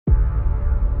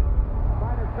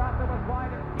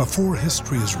Before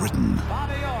history is written,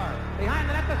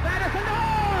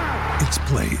 it's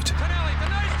played.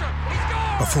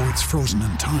 Before it's frozen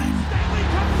in time,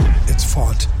 it's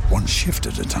fought one shift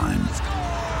at a time.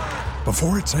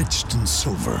 Before it's etched in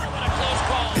silver,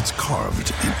 it's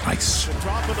carved in ice.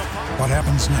 What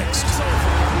happens next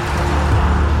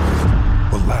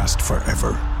will last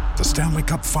forever. The Stanley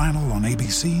Cup Final on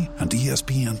ABC and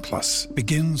ESPN Plus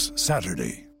begins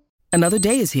Saturday. Another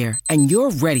day is here, and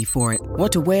you're ready for it.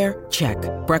 What to wear? Check.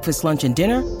 Breakfast, lunch, and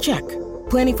dinner? Check.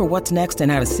 Planning for what's next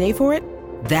and how to save for it?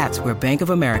 That's where Bank of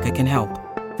America can help.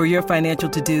 For your financial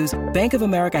to-dos, Bank of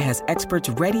America has experts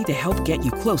ready to help get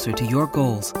you closer to your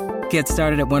goals. Get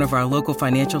started at one of our local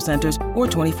financial centers or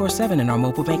 24/7 in our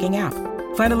mobile banking app.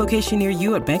 Find a location near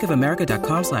you at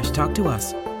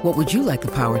bankofamerica.com/talktous. What would you like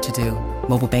the power to do?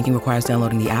 Mobile banking requires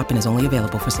downloading the app and is only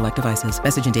available for select devices.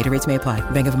 Message and data rates may apply.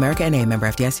 Bank of America N.A., member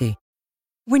FDIC.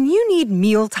 When you need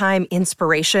mealtime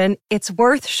inspiration, it's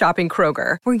worth shopping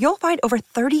Kroger, where you'll find over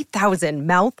 30,000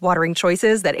 mouth-watering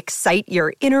choices that excite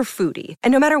your inner foodie.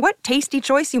 And no matter what tasty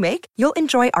choice you make, you'll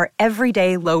enjoy our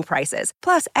everyday low prices,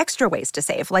 plus extra ways to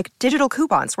save, like digital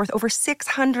coupons worth over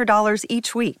 $600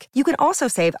 each week. You can also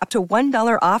save up to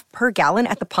 $1 off per gallon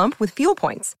at the pump with fuel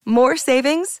points. More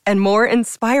savings and more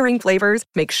inspiring flavors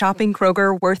make shopping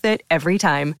Kroger worth it every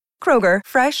time. Kroger,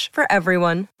 fresh for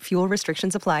everyone. Fuel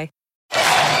restrictions apply.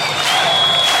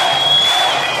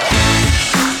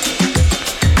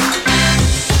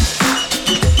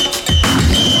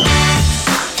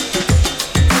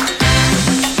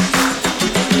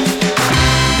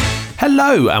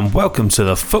 Hello and welcome to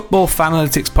the Football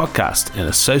Fanalytics podcast in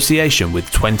association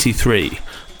with 23.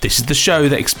 This is the show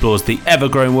that explores the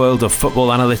ever-growing world of football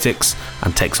analytics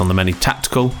and takes on the many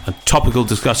tactical and topical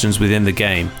discussions within the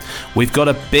game. We've got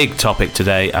a big topic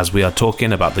today as we are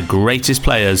talking about the greatest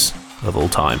players of all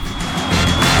time.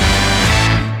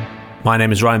 My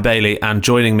name is Ryan Bailey and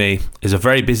joining me is a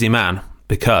very busy man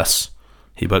because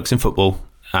he works in football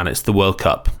and it's the World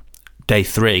Cup. Day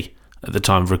 3 at the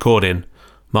time of recording.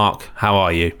 Mark, how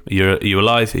are you? Are you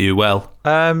alive? Are you well?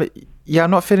 Yeah,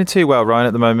 I'm not feeling too well, Ryan,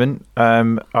 at the moment.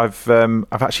 I've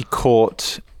actually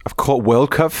caught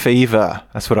World Cup fever.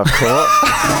 That's what I've caught.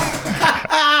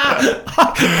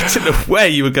 I didn't know where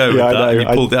you were going with that. You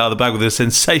pulled it out of the bag with a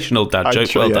sensational dad joke.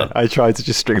 Well done. I tried to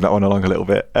just string that one along a little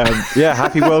bit.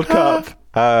 Happy World Cup.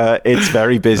 It's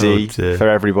very busy for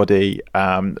everybody,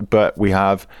 but we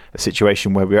have a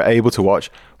situation where we are able to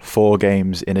watch 4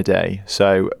 games in a day.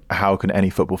 So how can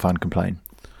any football fan complain?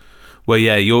 Well,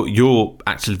 yeah, you're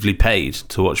actively paid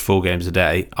to watch 4 games a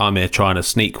day. I'm here trying to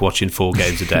sneak watching 4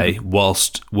 games a day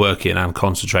whilst working and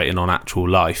concentrating on actual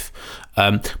life.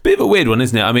 Bit of a weird one,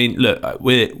 isn't it? I mean, look,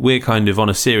 we're kind of on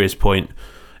a serious point.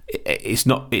 It's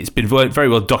been very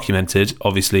well documented,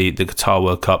 obviously, the Qatar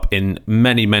World Cup in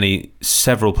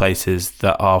several places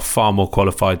that are far more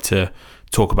qualified to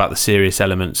talk about the serious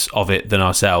elements of it than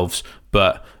ourselves.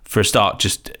 But for a start,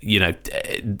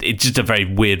 it's just a very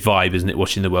weird vibe, isn't it,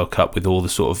 watching the World Cup with all the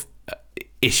sort of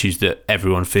issues that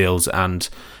everyone feels. And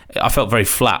I felt very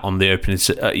flat on the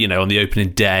opening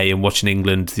day, and watching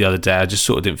England the other day, I just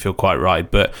sort of didn't feel quite right.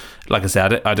 But like I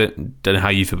said, I don't know how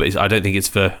you feel, but I don't think it's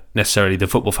for necessarily the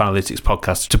Football Fanalytics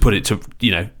podcast to put it to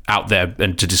out there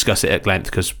and to discuss it at length,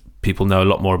 because people know a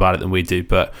lot more about it than we do.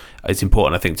 But it's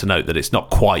important, I think, to note that it's not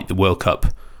quite the World Cup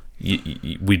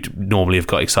we'd normally have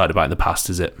got excited about in the past,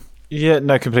 is it? Yeah,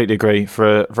 no, completely agree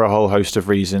for a whole host of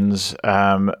reasons.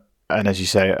 And as you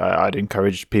say, I'd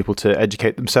encourage people to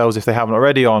educate themselves if they haven't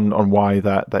already on why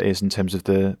that is in terms of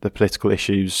the political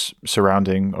issues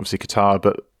surrounding obviously Qatar,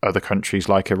 but other countries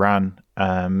like Iran,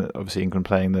 obviously England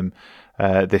playing them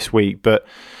this week. But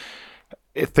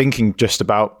thinking just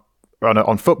about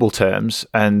on football terms,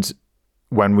 and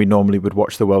when we normally would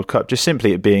watch the World Cup, just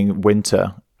simply it being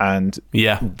winter and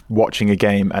watching a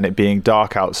game and it being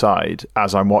dark outside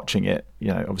as I'm watching it,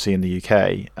 obviously in the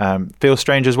UK, feels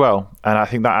strange as well. And I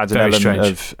think that adds an element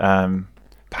of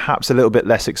perhaps a little bit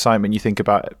less excitement. You think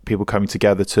about people coming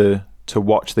together to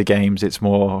watch the games. It's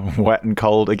more wet and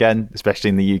cold again,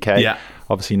 especially in the UK. Yeah.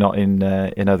 Obviously not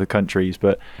in other countries,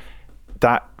 but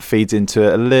that feeds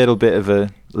into a little bit of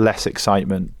a less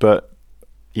excitement. But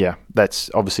yeah,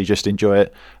 let's obviously just enjoy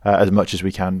it as much as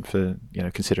we can for,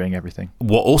 considering everything.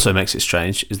 What also makes it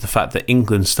strange is the fact that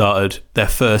England started their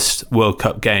first World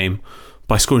Cup game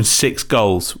by scoring 6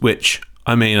 goals, which,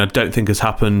 I mean, I don't think has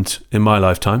happened in my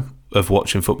lifetime of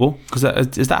watching football. Has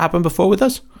that happened before with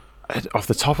us? Off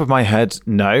the top of my head,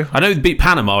 no. I know they beat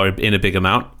Panama in a big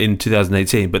amount in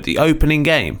 2018, but the opening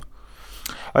game,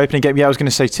 I was going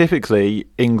to say typically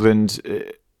England...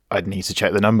 I'd need to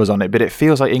check the numbers on it, but it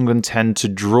feels like England tend to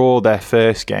draw their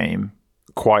first game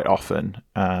quite often,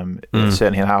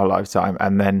 certainly in our lifetime,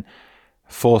 and then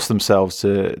force themselves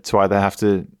to either have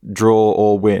to draw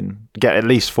or win, get at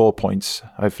least 4 points,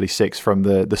 hopefully 6 from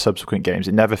the subsequent games.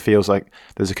 It never feels like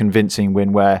there's a convincing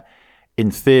win where,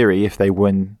 in theory, if they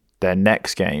win their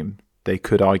next game, they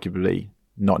could arguably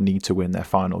not need to win their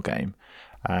final game.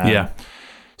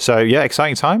 So,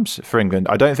 exciting times for England.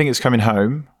 I don't think it's coming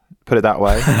home, put it that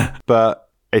way, but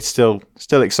it's still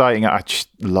exciting. I just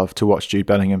love to watch Jude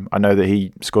Bellingham. I know that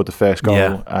he scored the first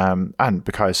goal, and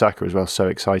Bukayo Saka as well. So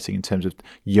exciting in terms of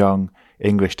young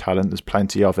English talent. There's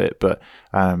plenty of it, but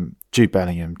Jude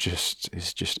Bellingham just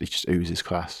oozes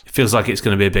class. It feels like it's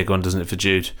going to be a big one, doesn't it, for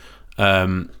Jude?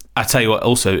 I tell you what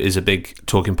also is a big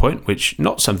talking point, which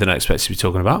not something I expect to be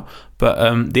talking about,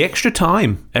 but the extra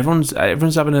time. Everyone's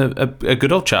having a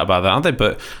good old chat about that, aren't they?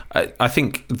 But I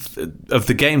think of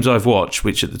the games I've watched,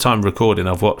 which at the time of recording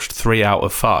I've watched 3 out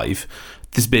of 5,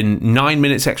 there's been 9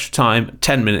 minutes extra time,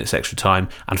 10 minutes extra time,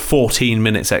 and 14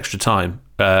 minutes extra time.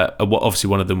 Obviously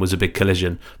one of them was a big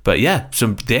collision. But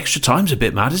the extra time's a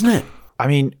bit mad, isn't it? I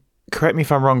mean, correct me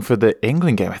if I'm wrong, for the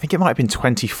England game, I think it might have been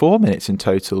 24 minutes in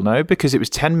total, no? Because it was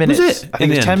 10 minutes. Was it? I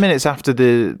think it was 10 minutes after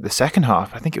the second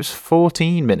half. I think it was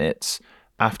 14 minutes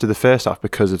after the first half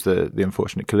because of the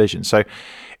unfortunate collision. So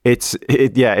it's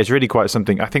really quite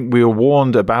something. I think we were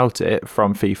warned about it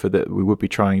from FIFA that we would be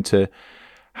trying to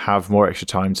have more extra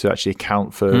time to actually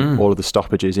account for all of the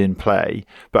stoppages in play.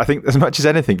 But I think as much as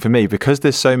anything for me, because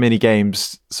there's so many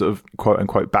games sort of quote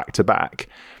unquote back to back,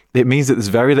 it means that there's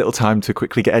very little time to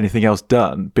quickly get anything else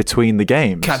done between the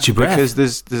games. Catch your breath.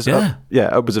 Because there's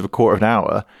upwards of a quarter of an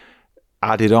hour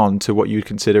added on to what you'd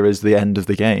consider as the end of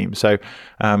the game. So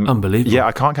unbelievable. Yeah,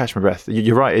 I can't catch my breath.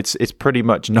 You're right. It's pretty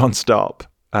much non-stop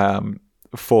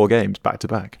 4 games back to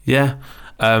back. Yeah.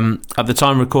 At the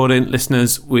time recording,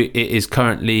 listeners, it is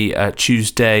currently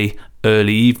Tuesday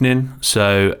early evening.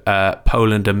 So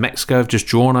Poland and Mexico have just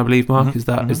drawn, I believe, Mark. Is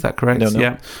that correct? No.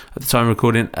 Yeah. At the time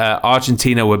recording,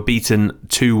 Argentina were beaten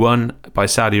 2-1 by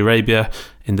Saudi Arabia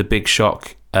in the big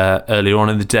shock earlier on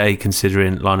in the day,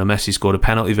 considering Lionel Messi scored a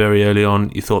penalty very early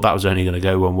on. You thought that was only going to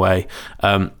go one way.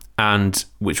 And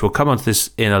which we'll come on to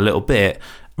this in a little bit.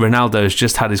 Ronaldo has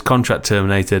just had his contract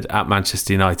terminated at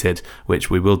Manchester United, which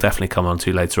we will definitely come on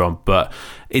to later on. But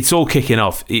it's all kicking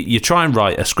off. You try and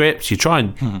write a script, you try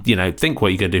and think what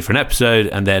you're going to do for an episode,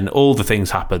 and then all the things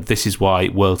happen. This is why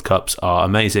World Cups are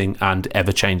amazing and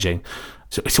ever-changing.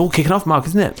 So it's all kicking off, Mark,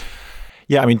 isn't it?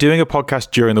 Yeah, I mean, doing a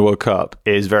podcast during the World Cup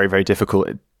is very, very difficult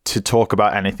to talk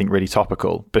about anything really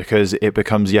topical because it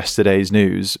becomes yesterday's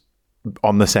news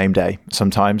on the same day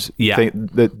sometimes.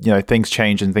 Things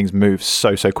change and things move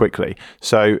so quickly.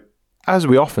 So as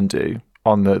we often do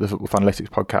on the Football Analytics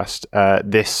podcast,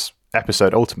 this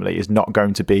episode ultimately is not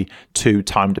going to be too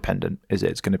time dependent, is it?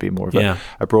 It's going to be more of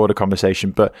a broader conversation,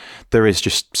 but there is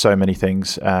just so many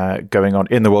things going on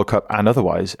in the World Cup and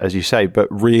otherwise, as you say, but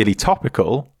really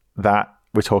topical that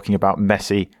we're talking about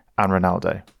Messi and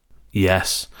Ronaldo.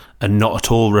 Yes, and not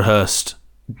at all rehearsed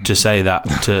to say that,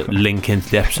 to link into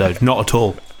the episode. Not at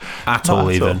all.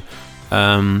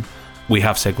 We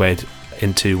have segued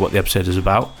into what the episode is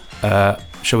about.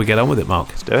 Shall we get on with it, Mark?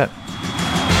 Let's do it.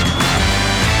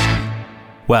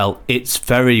 Well, it's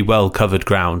very well covered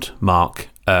ground, Mark,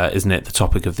 isn't it? The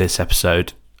topic of this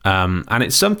episode. And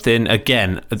it's something,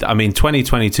 again, I mean,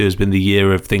 2022 has been the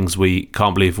year of things we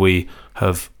can't believe we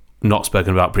have not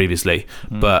spoken about previously.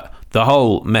 But the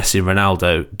whole Messi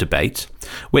Ronaldo debate,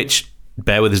 which,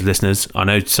 bear with us, listeners, I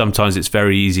know sometimes it's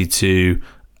very easy to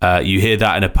you hear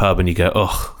that in a pub and you go,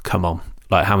 oh, come on,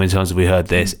 like how many times have we heard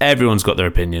this? Everyone's got their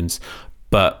opinions,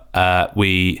 but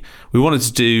we wanted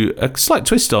to do a slight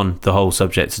twist on the whole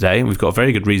subject today, and we've got a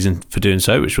very good reason for doing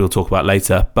so, which we'll talk about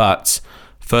later. But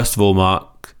first of all,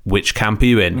 Mark, which camp are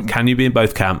you in? Can you be in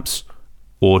both camps,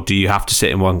 or do you have to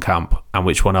sit in one camp, and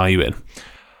which one are you in?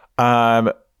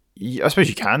 I suppose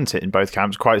you can sit in both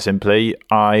camps. Quite simply,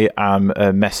 I am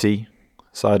a Messi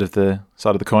side of the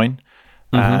coin,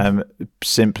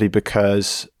 simply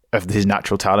because of his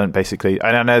natural talent, basically.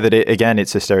 And I know that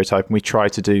it's a stereotype, and we try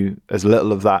to do as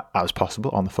little of that as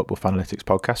possible on the Football Analytics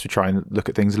podcast. We try and look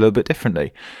at things a little bit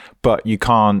differently, but you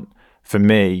can't, for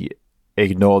me,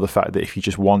 ignore the fact that if you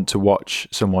just want to watch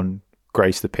someone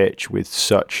grace the pitch with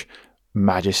such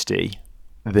majesty,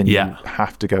 then you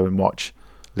have to go and watch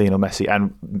Lionel Messi.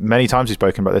 And many times we've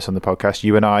spoken about this on the podcast.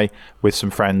 You and I, with some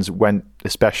friends, went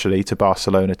especially to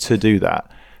Barcelona to do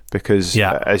that because,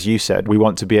 as you said, we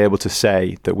want to be able to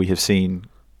say that we have seen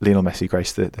Lionel Messi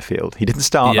grace the field. He didn't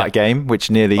start that game, which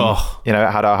nearly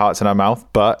had our hearts in our mouth,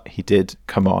 but he did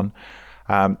come on.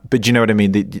 But do you know what I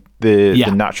mean?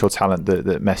 The natural talent that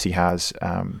Messi has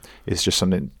is just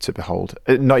something to behold.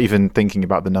 Not even thinking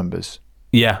about the numbers.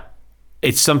 Yeah,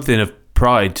 it's something of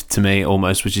pride to me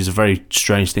almost, which is a very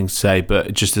strange thing to say,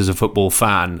 but just as a football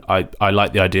fan, I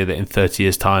like the idea that in 30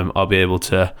 years' time I'll be able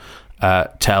to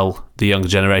tell the younger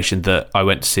generation that I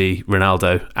went to see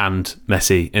Ronaldo and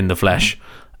Messi in the flesh.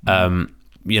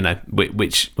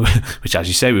 Which as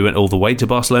you say, we went all the way to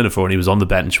Barcelona for, and he was on the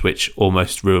bench, which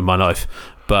almost ruined my life.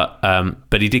 But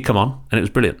he did come on, and it was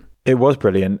brilliant. It was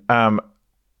brilliant. And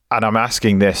I'm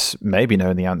asking this, maybe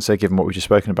knowing the answer, given what we've just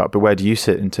spoken about, but where do you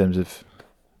sit in terms of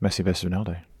Messi versus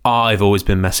Ronaldo? I've always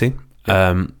been Messi,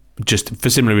 just for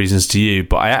similar reasons to you.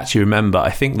 But I actually remember, I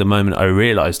think the moment I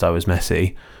realised I was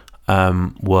Messi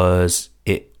was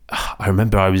it. I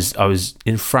remember I was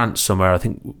in France somewhere. I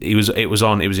think it was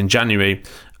in January,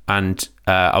 and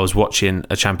I was watching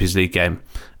a Champions League game,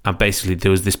 and basically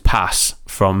there was this pass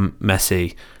from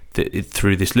Messi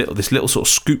through this little sort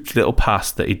of scooped little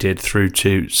pass that he did through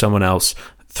to someone else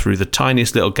through the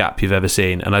tiniest little gap you've ever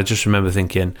seen, and I just remember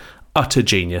thinking, utter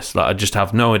genius. Like, I just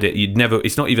have no idea.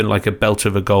 It's not even like a belter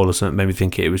of a goal or something that made me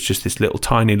think it was just this little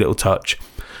tiny little touch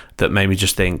that made me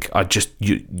just think,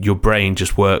 your brain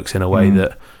just works in a way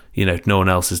that no one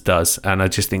else's does. And I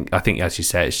think as you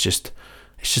say, it's just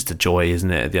a joy, isn't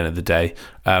it, at the end of the day?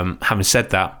 Having said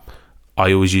that,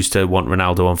 I always used to want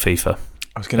Ronaldo on FIFA.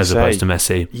 I was going to say, as opposed to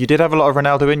Messi. You did have a lot of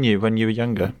Ronaldo in you when you were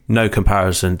younger. No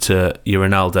comparison to your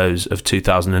Ronaldos of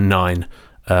 2009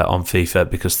 on FIFA,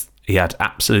 because he had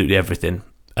absolutely everything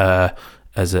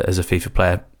as a FIFA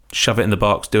player. Shove it in the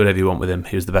box, do whatever you want with him.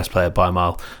 He was the best player by a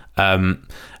mile.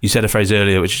 You said a phrase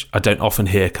earlier, which I don't often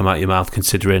hear come out your mouth,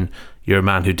 considering you're a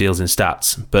man who deals in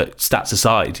stats. But stats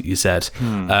aside, you said,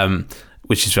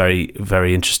 which is very,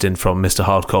 very interesting from Mr.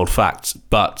 Hard Cold Facts.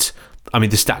 But I mean,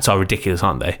 the stats are ridiculous,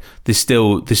 aren't they? There's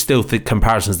still the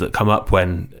comparisons that come up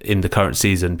when in the current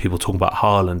season people talk about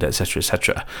Haaland, etc.,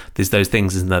 etc. There's those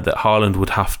things, isn't there, that Haaland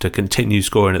would have to continue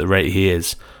scoring at the rate he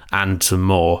is and some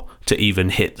more to even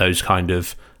hit those kind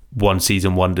of one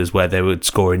season wonders where they would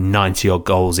score in 90 odd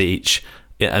goals each,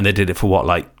 and they did it for what,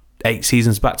 like 8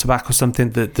 seasons back to back or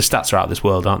something. The stats are out of this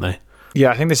world, aren't they?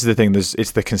 Yeah, I think this is the thing.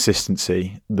 It's the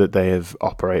consistency that they have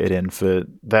operated in for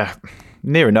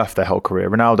near enough their whole career.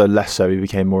 Ronaldo less so. He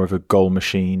became more of a goal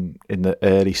machine in the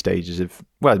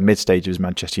mid stage of his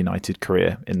Manchester United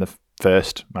career, in the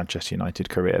first Manchester United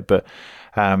career. But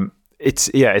it's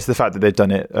the fact that they've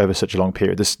done it over such a long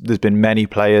period. There's been many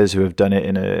players who have done it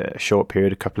in a short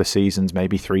period, a couple of seasons,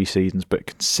 maybe 3 seasons, but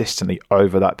consistently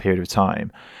over that period of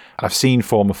time. I've seen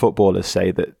former footballers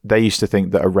say that they used to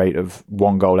think that a rate of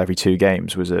 1 goal every 2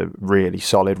 games was a really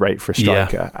solid rate for a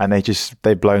striker, and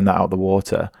they've blown that out of the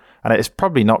water. And it's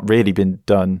probably not really been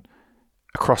done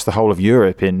across the whole of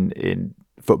Europe in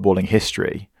footballing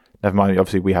history. Never mind,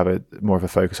 obviously we have more of a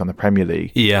focus on the Premier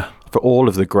League. Yeah. For all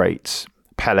of the greats,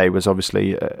 Pele was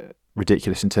obviously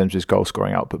ridiculous in terms of his goal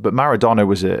scoring output, but Maradona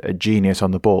was a genius on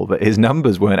the ball, but his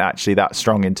numbers weren't actually that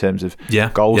strong in terms of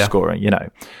goal scoring,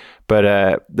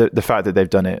 But the fact that they've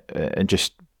done it and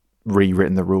just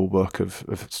rewritten the rule book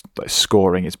of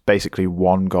scoring, it's basically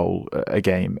 1 goal a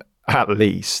game at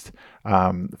least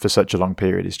for such a long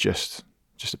period is just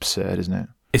absurd, isn't it?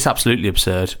 It's absolutely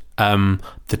absurd.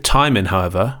 The timing,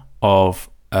 however, of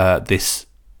this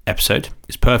episode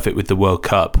is perfect with the World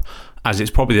Cup, as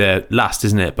it's probably their last,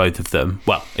 isn't it, both of them?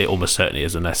 Well, it almost certainly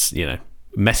is, unless,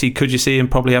 Messi, could you see him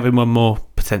probably having one more,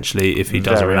 potentially, if he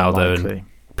does a Ronaldo and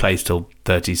plays till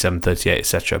 37, 38,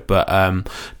 etc. But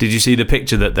did you see the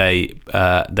picture that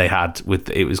they had with?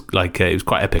 It was like it was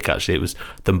quite epic, actually. It was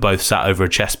them both sat over a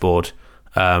chessboard.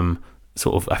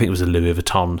 Sort of, I think it was a Louis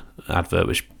Vuitton advert,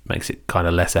 which makes it kind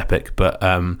of less epic. But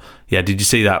did you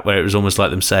see that, where it was almost like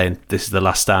them saying, "This is the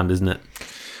last stand," isn't it?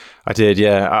 I did,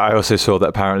 yeah. I also saw that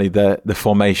apparently the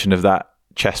formation of that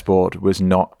chessboard was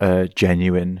not a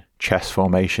genuine chess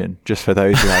formation, just for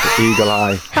those who had eagle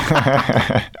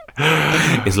eye.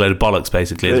 It's a load of bollocks,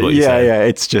 basically, is what you're saying. Yeah,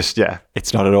 it's just,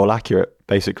 it's not at all accurate,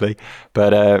 basically.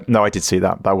 But no, I did see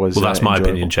that. That was that's my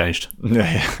opinion changed.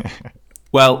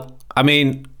 Well, I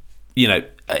mean,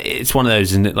 it's one of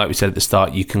those, isn't it? Like we said at the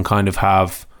start, you can kind of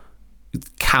have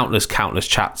countless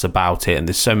chats about it, and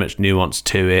there's so much nuance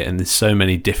to it, and there's so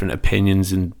many different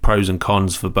opinions and pros and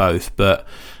cons for both. But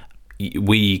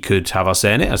we could have our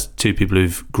say in it as 2 people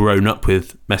who've grown up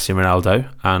with Messi and Ronaldo,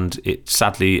 and it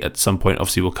sadly at some point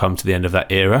obviously will come to the end of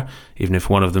that era, even if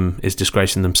one of them is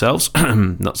disgracing themselves.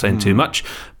 Not saying too much,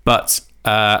 but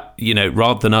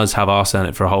rather than us have our say in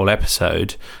it for a whole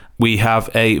episode, we have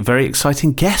a very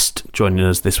exciting guest joining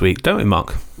us this week, don't we,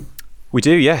 Mark? We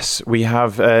do, yes. We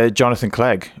have Jonathan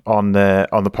Clegg on the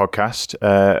podcast,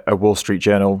 a Wall Street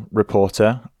Journal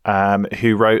reporter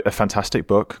who wrote a fantastic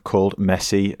book called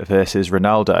Messi versus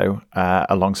Ronaldo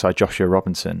alongside Joshua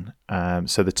Robinson.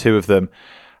 So the two of them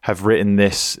have written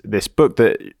this book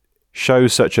that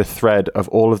shows such a thread of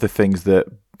all of the things that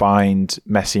bind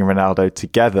Messi and Ronaldo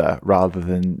together rather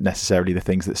than necessarily the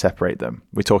things that separate them.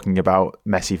 We're talking about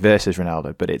Messi versus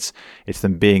Ronaldo, but it's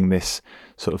them being this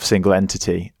sort of single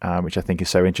entity, which I think is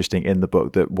so interesting in the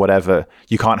book, that whatever,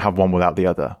 you can't have one without the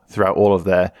other throughout all of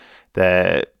their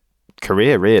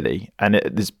career, really. And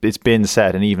it's been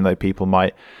said, and even though people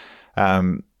might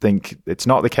think it's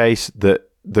not the case,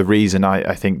 that the reason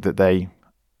I think that they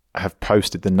have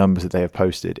posted the numbers that they have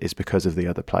posted is because of the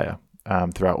other player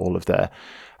throughout all of their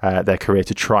career,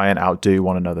 to try and outdo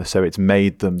one another. So it's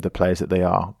made them the players that they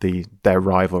are. Their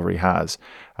rivalry has.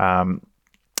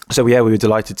 So yeah, we were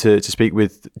delighted to speak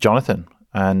with Jonathan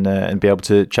and be able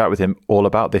to chat with him all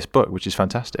about this book, which is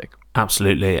fantastic.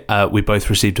 Absolutely. We both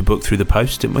received a book through the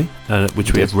post, didn't we?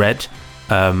 Which we have read,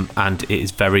 and it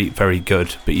is very, very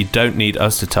good. But you don't need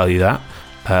us to tell you that.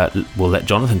 We'll let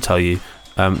Jonathan tell you.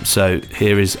 So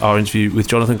here is our interview with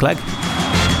Jonathan Clegg.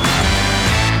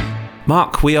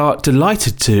 Mark, we are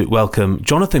delighted to welcome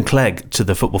Jonathan Clegg to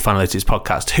the Football Fanalytics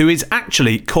podcast, who is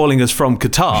actually calling us from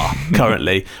Qatar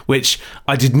currently, which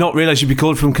I did not realise you'd be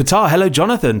called from Qatar. Hello,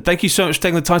 Jonathan. Thank you so much for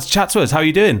taking the time to chat to us. How are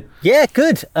you doing? Yeah,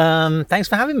 good. Thanks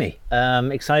for having me.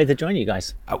 Excited to join you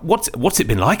guys. What's it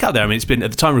been like out there? I mean, it's been,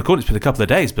 at the time of recording, it's been a couple of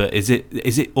days, but is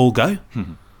it all go?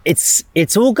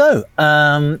 It's all go.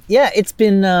 Yeah, it's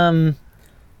been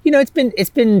it's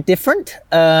been different.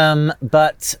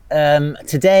 But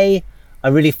today I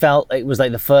really felt it was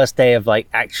like the first day of like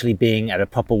actually being at a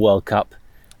proper World Cup.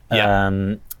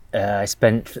 Yeah. I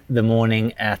spent the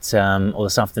morning at, or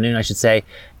this afternoon, I should say,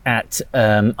 at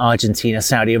Argentina,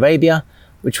 Saudi Arabia,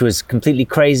 which was completely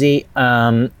crazy.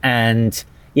 And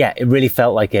yeah, it really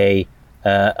felt like a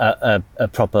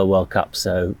proper World Cup.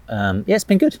 So yeah, it's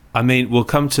been good. I mean, we'll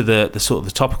come to the sort of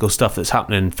the topical stuff that's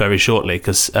happening very shortly,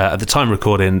 because at the time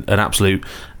recording, an absolute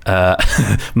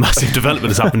massive development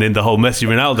has happened in the whole Messi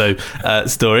Ronaldo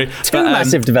story. Two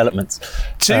massive developments.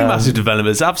 Massive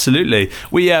developments, absolutely.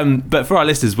 But for our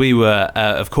listeners, we were,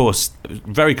 of course,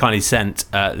 very kindly sent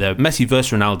the Messi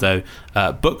vs Ronaldo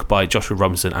book by Joshua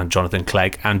Robinson and Jonathan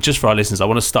Clegg. And just for our listeners, I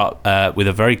want to start with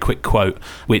a very quick quote,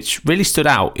 which really stood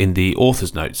out in the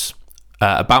author's notes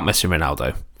about Messi and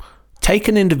Ronaldo.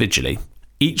 Taken individually,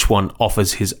 each one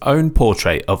offers his own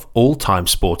portrait of all-time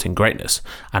sporting greatness,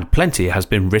 and plenty has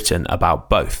been written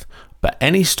about both. But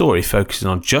any story focusing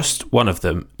on just one of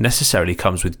them necessarily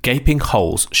comes with gaping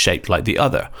holes shaped like the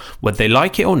other. Whether they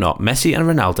like it or not, Messi and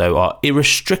Ronaldo are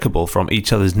irrestricable from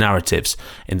each other's narratives.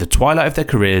 In the twilight of their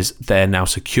careers, they are now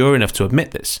secure enough to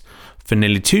admit this. For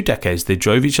nearly 2 decades, they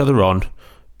drove each other on.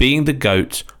 Being the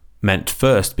GOAT meant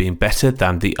first being better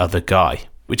than the other guy,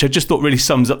 which I just thought really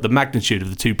sums up the magnitude of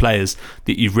the two players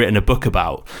that you've written a book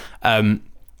about. And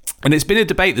it's been a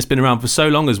debate that's been around for so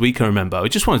long as we can remember. I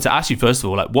just wanted to ask you, first of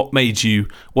all, like, what made you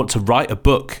want to write a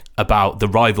book about the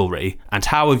rivalry, and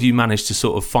how have you managed to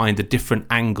sort of find a different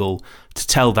angle to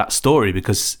tell that story?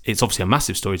 Because it's obviously a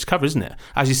massive story to cover, isn't it?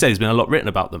 As you say, there's been a lot written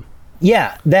about them.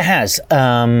 Yeah, there has.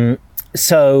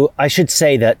 So I should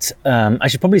say that,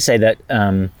 probably say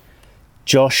that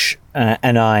Josh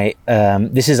and I,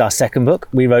 this is our second book.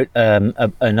 We wrote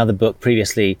another book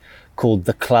previously called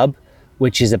The Club,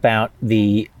 which is about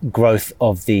the growth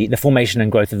of the formation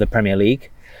and growth of the Premier League.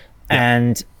 Yeah.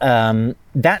 And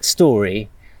that story,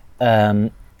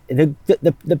 the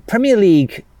Premier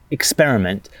League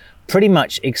experiment pretty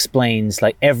much explains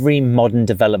like every modern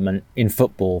development in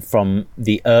football from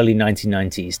the early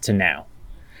 1990s to now.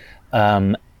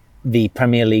 The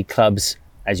Premier League clubs,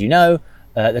 as you know,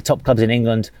 the top clubs in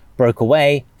England broke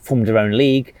away, formed their own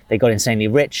league. They got insanely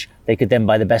rich. They could then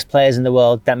buy the best players in the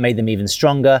world. That made them even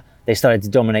stronger. They started to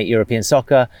dominate European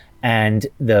soccer, and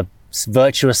the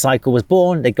virtuous cycle was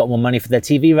born. They got more money for their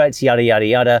TV rights, yada, yada,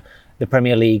 yada. The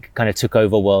Premier League kind of took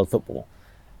over world football.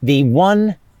 The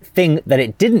one thing that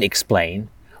it didn't explain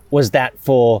was that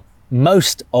for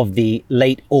most of the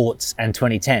late aughts and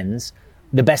 2010s,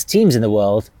 the best teams in the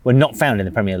world were not found in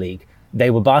the Premier League. They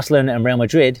were Barcelona and Real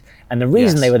Madrid, and the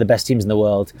reason they were the best teams in the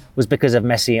world was because of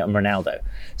Messi and Ronaldo.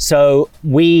 So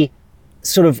we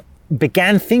sort of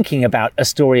began thinking about a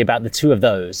story about the two of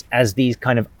those as these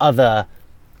kind of other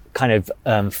kind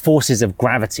of forces of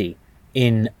gravity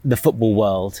in the football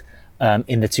world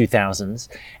in the 2000s.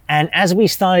 And as we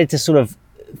started to sort of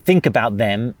think about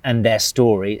them and their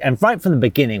story, and right from the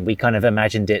beginning, we kind of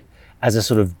imagined it as a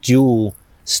sort of dual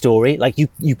story. Like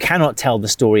you cannot tell the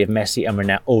story of Messi and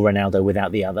Ronaldo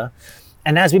without the other.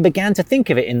 And as we began to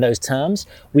think of it in those terms,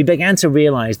 we began to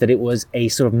realize that it was a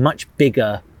sort of much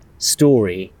bigger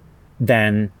story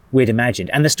than we'd imagined.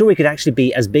 And the story could actually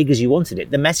be as big as you wanted it.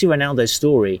 The Messi-Ronaldo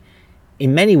story,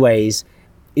 in many ways,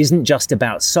 isn't just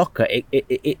about soccer.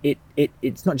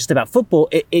 It's not just about football.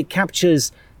 It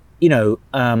captures,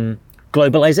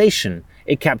 globalization.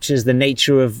 It captures the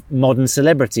nature of modern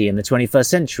celebrity in the 21st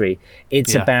century.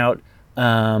 It's about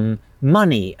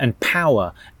money and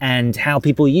power and how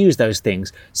people use those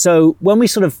things. So when we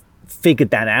sort of figured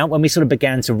that out, when we sort of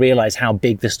began to realize how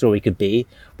big the story could be,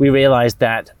 we realized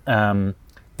that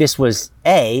this was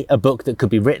A, a book that could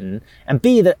be written, and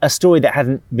B, a story that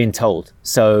hadn't been told.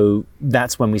 So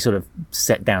that's when we sort of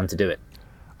sat down to do it.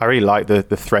 I really like the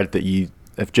thread that you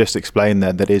have just explained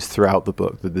there, that is throughout the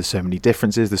book, that there's so many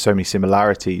differences, there's so many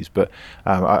similarities, but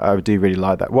I do really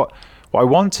like that. What I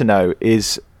want to know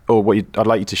is, or I'd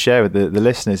like you to share with the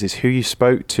listeners, is who you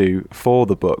spoke to for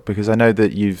the book, because I know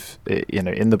that you've,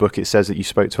 in the book it says that you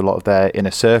spoke to a lot of their inner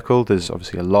circle. There's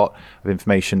obviously a lot of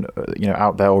information,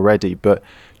 out there already, but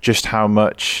just how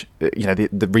much,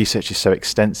 the research is so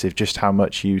extensive, just how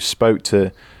much you spoke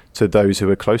to those who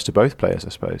were close to both players, I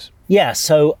suppose. Yeah,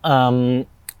 so,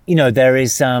 there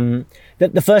is,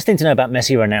 the first thing to know about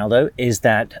Messi and Ronaldo is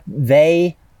that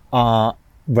they are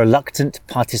reluctant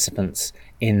participants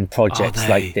in projects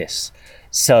like this.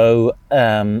 So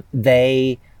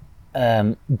they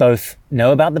both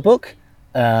know about the book.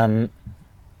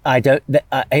 I doubt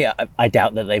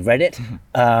that they've read it.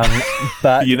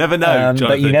 But you never know, Jonathan.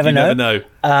 But you never know.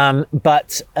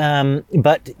 But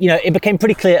it became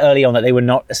pretty clear early on that they were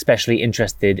not especially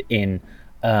interested in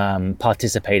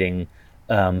participating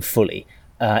fully.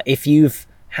 If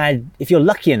you're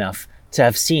lucky enough to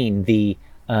have seen the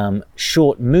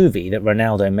short movie that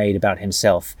Ronaldo made about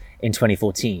himself in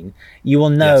 2014, you will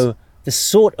know the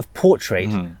sort of portrait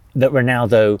that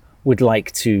Ronaldo would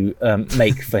like to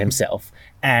make for himself.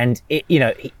 And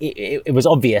it was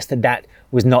obvious that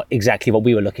was not exactly what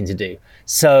we were looking to do.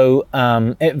 So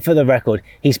for the record,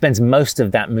 he spends most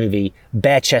of that movie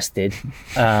bare-chested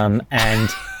and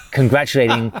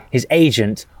congratulating his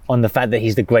agent on the fact that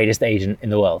he's the greatest agent in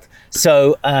the world.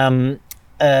 So that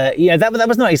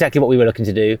was not exactly what we were looking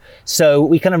to do. So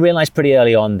we kind of realized pretty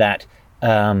early on that,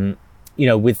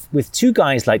 with two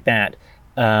guys like that,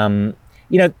 the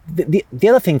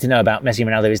other thing to know about Messi and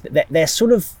Ronaldo is that they're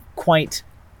sort of quite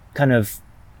kind of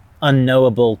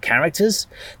unknowable characters.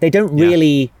 They don't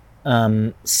really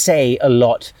say a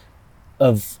lot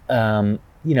of,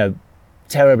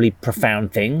 terribly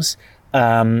profound things.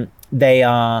 They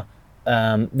are,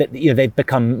 they've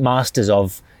become masters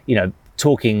of,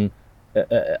 talking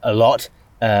a lot,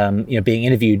 being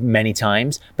interviewed many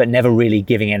times, but never really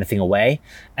giving anything away.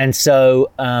 And so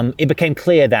it became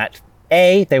clear that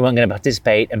A, they weren't going to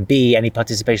participate, and B, any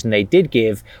participation they did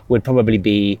give would probably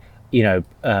be,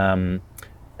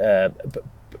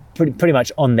 pretty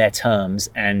much on their terms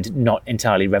and not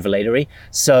entirely revelatory.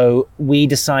 So we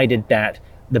decided that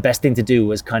the best thing to do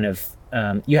was kind of,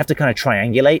 you have to kind of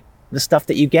triangulate the stuff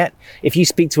that you get. If you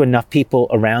speak to enough people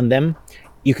around them,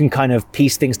 you can kind of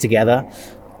piece things together.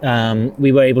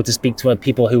 We were able to speak to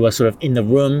people who were sort of in the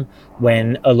room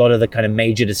when a lot of the kind of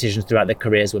major decisions throughout their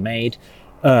careers were made.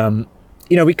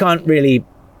 We can't really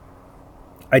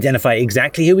identify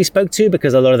exactly who we spoke to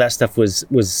because a lot of that stuff was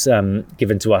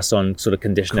given to us on sort of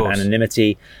condition of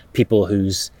anonymity, people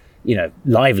whose,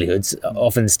 livelihoods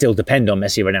often still depend on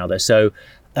Messi and Ronaldo. So,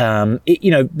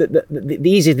 the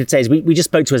easiest thing to say is we just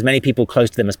spoke to as many people close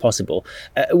to them as possible.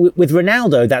 With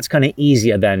Ronaldo, that's kind of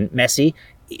easier than Messi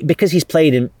because he's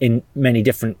played in many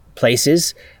different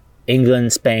places.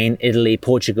 England, Spain, Italy,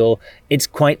 Portugal. It's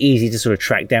quite easy to sort of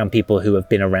track down people who have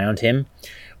been around him.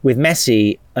 With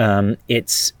Messi,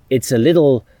 it's a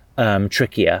little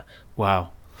trickier.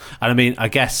 Wow. And I mean, I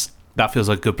guess that feels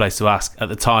like a good place to ask. At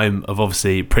the time of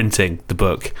obviously printing the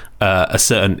book, a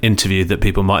certain interview that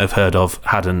people might have heard of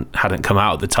hadn't come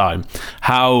out at the time.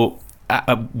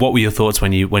 What were your thoughts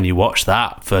when you watched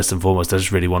that? First and foremost, I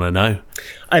just really want to know.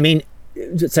 I mean,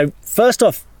 so first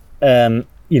off,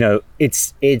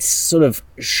 it's sort of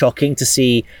shocking to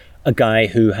see a guy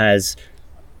who has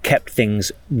kept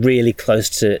things really close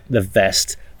to the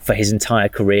vest for his entire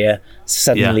career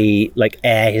suddenly like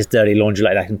air his dirty laundry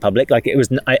like that in public. Like it was,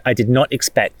 I did not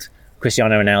expect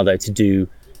Cristiano Ronaldo to do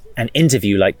an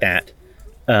interview like that,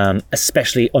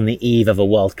 especially on the eve of a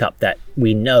World Cup that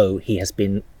we know he has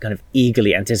been kind of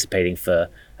eagerly anticipating for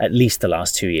at least the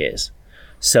last 2 years.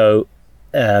 So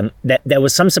there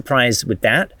was some surprise with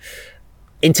that.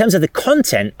 in terms of the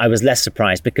content, I was less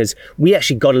surprised because we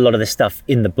actually got a lot of this stuff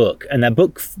in the book, and that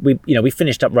book, we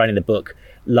finished up writing the book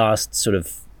last sort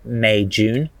of May,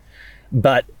 June,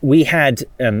 but we had,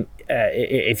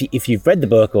 if you've read the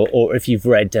book or if you've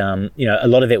read, a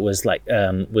lot of it was like,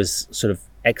 was sort of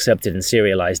excerpted and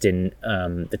serialized in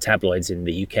the tabloids in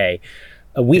the UK.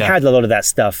 We had a lot of that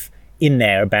stuff in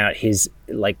there about his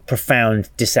like profound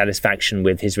dissatisfaction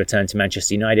with his return to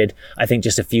Manchester United. I think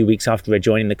just a few weeks after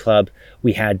joining the club,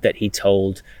 we had that he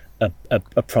told a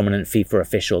prominent FIFA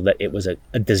official that it was a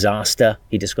disaster.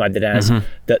 He described it as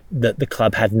that the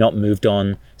club had not moved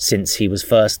on since he was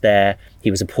first there. He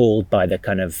was appalled by the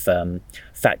kind of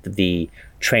fact that the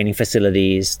training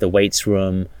facilities, the weights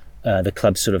room, the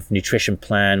club's sort of nutrition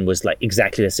plan was like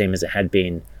exactly the same as it had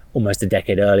been almost a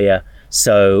decade earlier.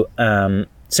 So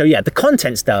yeah, the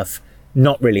content stuff,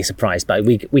 not really surprised by.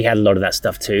 We had a lot of that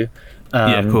stuff too.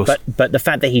 Of course. But the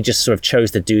fact that he just sort of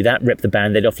chose to do that, rip the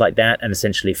Band-Aid off like that, and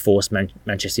essentially force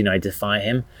Manchester United to fire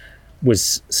him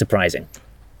was surprising.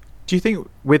 Do you think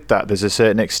with that there's a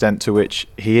certain extent to which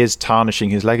he is tarnishing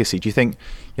his legacy? Do you think,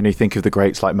 you think of the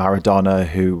greats like Maradona,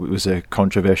 who was a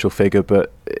controversial figure,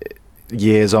 but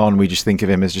years on we just think of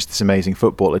him as just this amazing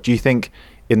footballer. Do you think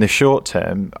in the short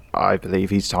term, I believe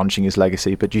he's tarnishing his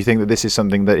legacy, but do you think that this is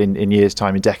something that in years'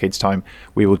 time, in decades' time,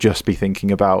 we will just be thinking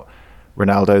about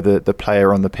Ronaldo, the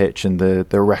player on the pitch and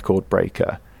the record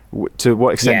breaker? To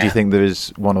what extent do you think there is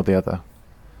one or the other?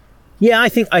 Yeah, I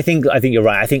think you're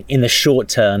right. I think in the short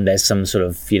term, there's some sort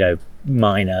of,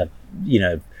 minor,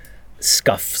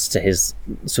 scuffs to his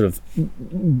sort of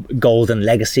golden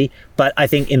legacy. But I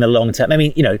think in the long term,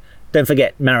 don't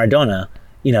forget Maradona,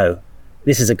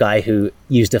 this is a guy who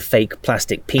used a fake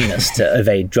plastic penis to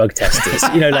evade drug testers.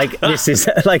 This is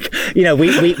like,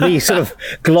 we sort of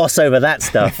gloss over that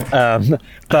stuff.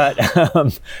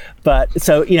 But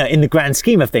so, in the grand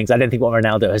scheme of things, I don't think what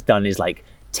Ronaldo has done is like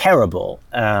terrible.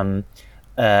 So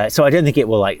I don't think it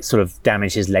will like sort of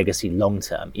damage his legacy long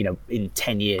term. In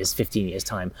 10 years, 15 years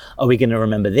time, are we going to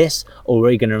remember this, or are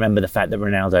we going to remember the fact that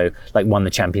Ronaldo like won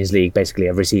the Champions League basically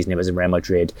every season it was in Real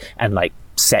Madrid and like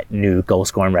set new goal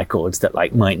scoring records that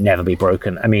like might never be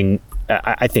broken?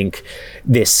 I think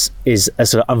this is a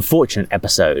sort of unfortunate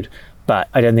episode, but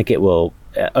I don't think it will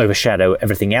overshadow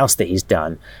everything else that he's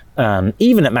done.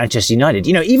 Even at Manchester United,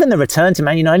 even the return to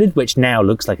Man United, which now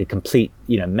looks like a complete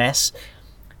mess.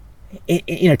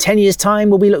 10 years time,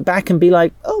 will we look back and be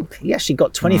like, oh, he actually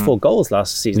got 24 goals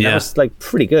last season? That was like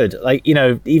pretty good. Like,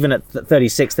 even at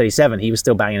 36, 37, he was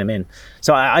still banging them in.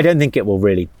 So I don't think it will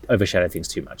really overshadow things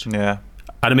too much. Yeah.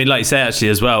 And like you say, actually,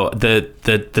 as well,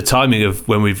 the timing of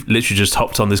when we've literally just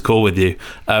hopped on this call with you,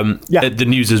 the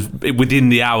news has within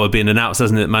the hour been announced,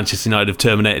 hasn't it? Manchester United have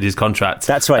terminated his contract.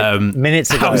 That's right.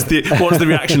 Minutes ago. What's the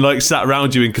reaction like sat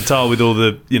around you in Qatar with all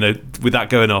the, with that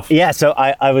going off? Yeah. So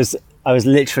I was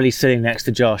literally sitting next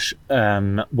to Josh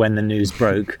when the news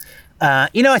broke. I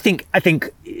think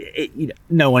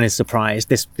no one is surprised.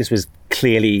 This was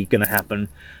clearly going to happen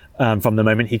from the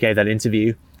moment he gave that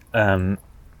interview.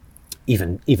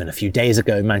 Even a few days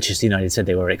ago, Manchester United said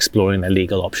they were exploring their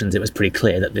legal options. It was pretty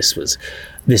clear that this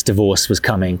divorce was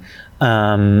coming.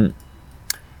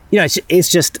 It's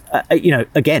just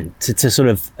again to sort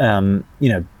of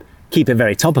keep it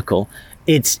very topical.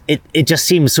 It just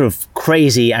seems sort of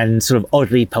crazy and sort of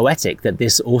oddly poetic that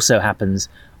this also happens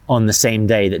on the same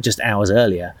day that just hours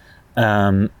earlier,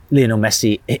 Lionel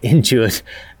Messi endured,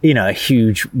 a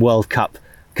huge World Cup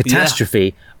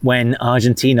catastrophe when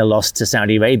Argentina lost to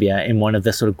Saudi Arabia in one of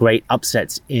the sort of great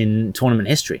upsets in tournament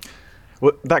history.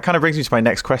 Well, that kind of brings me to my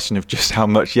next question of just how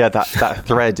much, that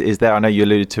thread is there. I know you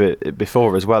alluded to it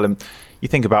before as well. And you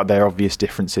think about their obvious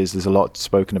differences. There's a lot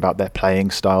spoken about their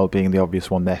playing style being the obvious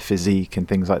one, their physique and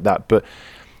things like that. But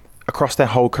across their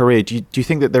whole career, do you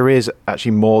think that there is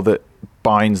actually more that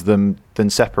binds them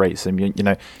than separates them?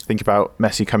 Think about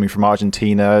Messi coming from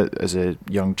Argentina as a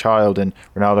young child and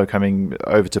Ronaldo coming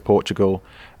over to Portugal.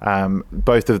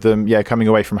 Both of them, coming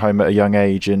away from home at a young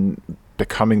age and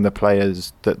becoming the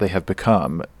players that they have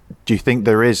become. Do you think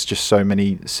there is just so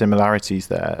many similarities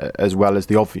there as well as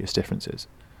the obvious differences?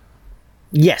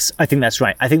 Yes, I think that's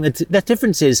right. I think that the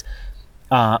differences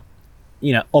are,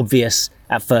 obvious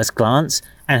at first glance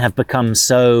and have become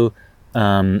so,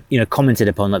 commented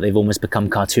upon that they've almost become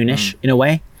cartoonish in a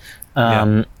way.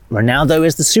 Ronaldo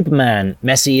is the Superman.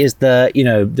 Messi is the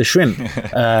shrimp.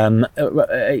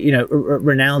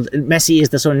 Messi is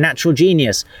the sort of natural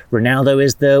genius. Ronaldo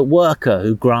is the worker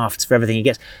who grafts for everything he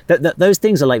gets. Those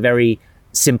things are like very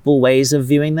simple ways of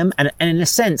viewing them. And in a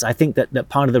sense, I think that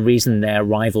part of the reason their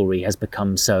rivalry has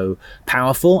become so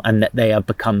powerful and that they have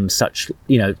become such,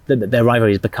 that their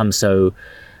rivalry has become so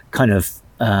kind of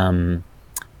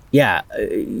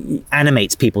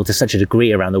animates people to such a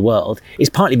degree around the world is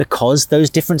partly because those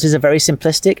differences are very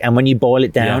simplistic, and when you boil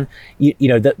it down,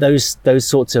 those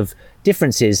sorts of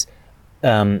differences,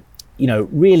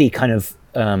 really kind of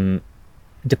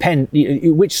depend.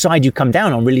 Which side you come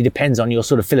down on really depends on your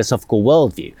sort of philosophical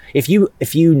worldview.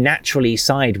 If you naturally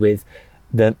side with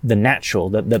the natural,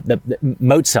 the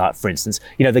Mozart, for instance,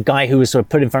 the guy who was sort of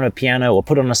put in front of a piano or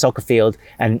put on a soccer field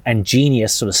and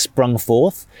genius sort of sprung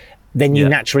forth, then you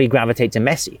naturally gravitate to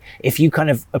Messi. If you kind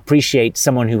of appreciate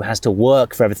someone who has to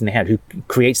work for everything they had, who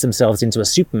creates themselves into a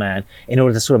Superman in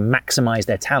order to sort of maximize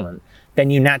their talent, then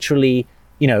you naturally,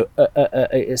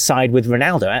 side with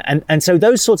Ronaldo. And so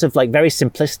those sorts of like very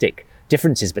simplistic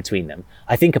differences between them,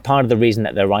 I think, are part of the reason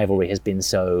that their rivalry has been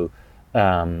so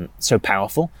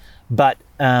powerful. But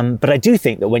I do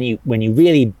think that when you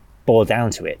really boil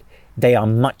down to it, they are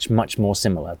much, much more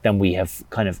similar than we have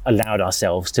kind of allowed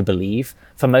ourselves to believe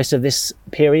for most of this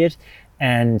period.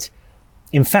 And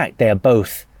in fact, they are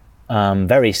both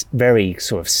very, very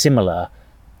sort of similar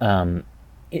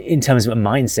in terms of a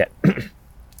mindset,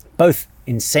 both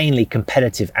insanely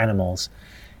competitive animals.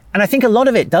 And I think a lot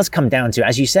of it does come down to,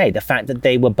 as you say, the fact that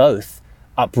they were both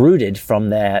uprooted from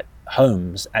their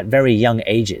homes at very young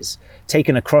ages,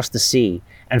 taken across the sea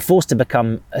and forced to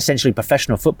become essentially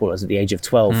professional footballers at the age of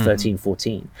 12, 13,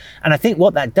 14. And I think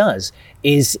what that does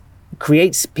is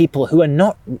creates people who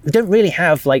don't really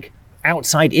have like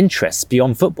outside interests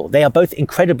beyond football. They are both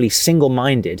incredibly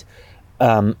single-minded,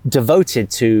 devoted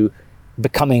to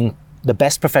becoming the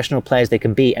best professional players they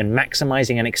can be and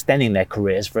maximizing and extending their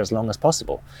careers for as long as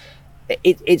possible.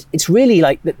 It's really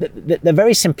like the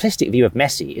very simplistic view of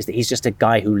Messi is that he's just a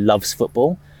guy who loves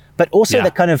football, but also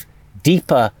the kind of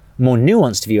deeper, more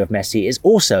nuanced view of Messi is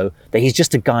also that he's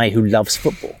just a guy who loves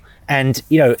football. And,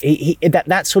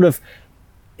 that sort of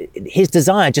his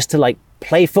desire just to like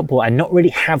play football and not really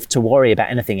have to worry about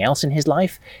anything else in his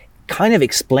life kind of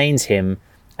explains him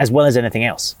as well as anything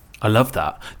else. I love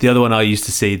that. The other one I used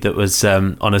to see that was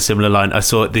on a similar line, I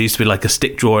saw there used to be like a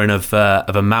stick drawing of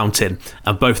a mountain,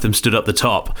 and both of them stood up the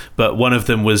top, but one of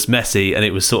them was Messi and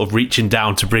it was sort of reaching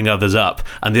down to bring others up,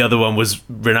 and the other one was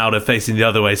Ronaldo facing the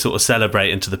other way, sort of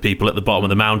celebrating to the people at the bottom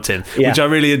of the mountain, which I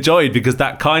really enjoyed because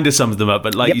that kind of sums them up.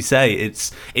 But like you say,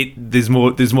 there's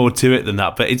more to it than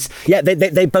that. But it's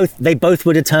they both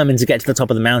were determined to get to the top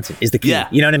of the mountain is the key. Yeah.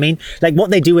 You know what I mean? Like what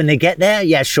they do when they get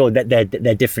there, sure, that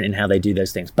they're different in how they do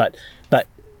those things, but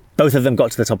both of them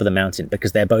got to the top of the mountain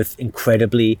because they're both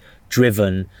incredibly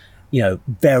driven,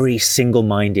 very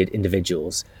single-minded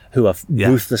individuals who are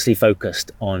ruthlessly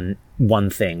focused on one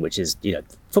thing, which is,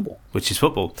 football.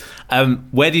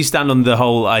 Where do you stand on the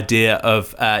whole idea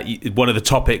of one of the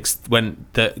topics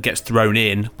that gets thrown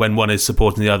in when one is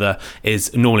supporting the other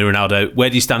is normally Ronaldo? Where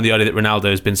do you stand on the idea that Ronaldo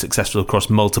has been successful across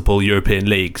multiple European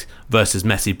leagues versus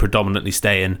Messi predominantly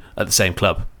staying at the same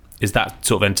club? Is that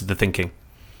sort of entered the thinking?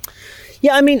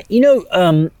 Yeah, I mean,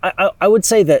 I would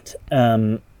say that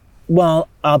while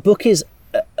our book is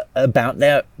about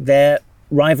their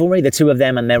rivalry, the two of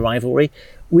them and their rivalry,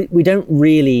 we don't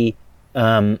really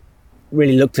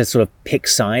look to sort of pick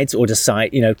sides or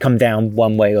decide, come down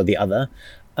one way or the other.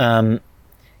 Honestly,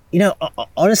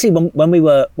 when we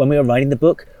were writing the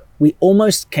book, we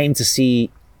almost came to see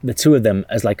the two of them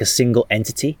as like a single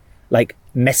entity, like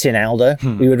Messi and Aldo,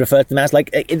 we would refer to them as.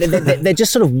 Like they're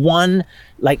just sort of one,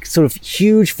 like sort of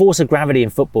huge force of gravity in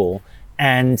football,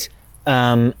 and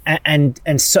so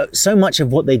much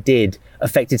of what they did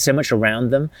affected so much around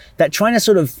them that trying to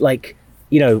sort of like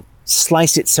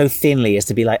slice it so thinly as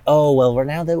to be like, oh well,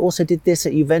 Ronaldo also did this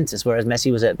at Juventus, whereas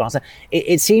Messi was at Barcelona.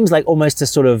 It seems like almost to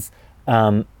sort of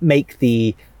make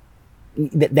their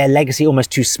legacy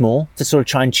almost too small to sort of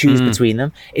try and choose between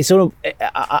them. It's sort of,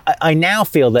 I now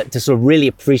feel that to sort of really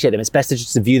appreciate them, it's best to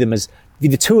just view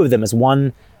the two of them as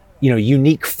one,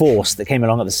 unique force that came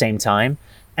along at the same time.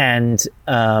 And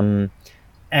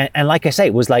like I say,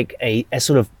 it was like a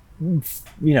sort of,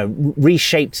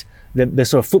 reshaped the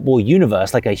sort of football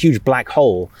universe, like a huge black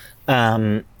hole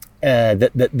that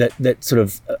sort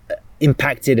of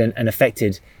impacted and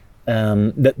affected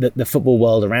the football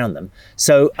world around them.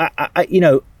 So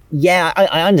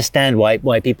I understand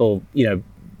why people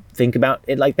think about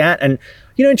it like that. And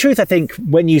in truth, I think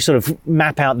when you sort of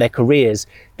map out their careers,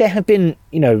 there have been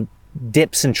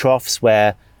dips and troughs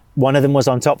where one of them was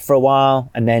on top for a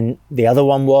while and then the other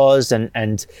one was,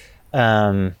 and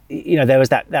there was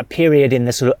that period in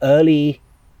the sort of early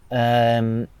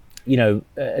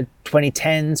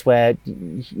 2010s where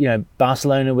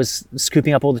Barcelona was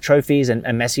scooping up all the trophies and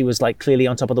Messi was like clearly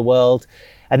on top of the world,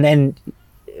 and then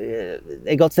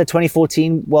they got to the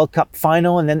 2014 World Cup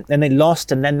final, and then they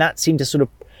lost, and then that seemed to sort of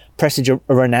presage a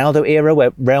Ronaldo era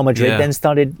where Real Madrid then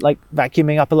started like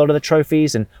vacuuming up a lot of the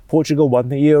trophies, and Portugal won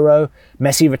the Euro.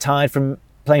 Messi retired from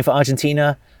playing for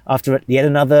Argentina after yet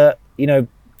another,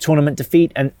 tournament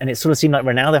defeat, and it sort of seemed like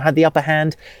Ronaldo had the upper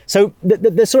hand. So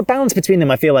the sort of balance between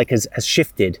them, I feel like, has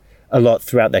shifted a lot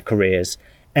throughout their careers.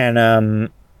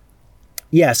 And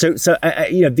the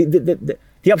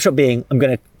upshot being, I'm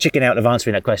going to chicken out of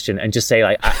answering that question and just say,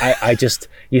 like, I just,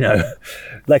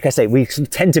 like I say, we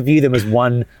tend to view them as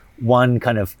one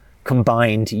kind of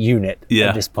combined unit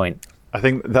at this point. I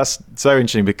think that's so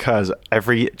interesting because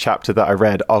every chapter that I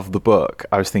read of the book,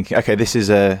 I was thinking, okay, this is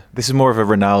more of a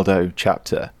Ronaldo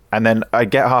chapter. And then I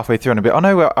get halfway through and I'm a bit, oh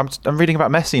no, I'm reading about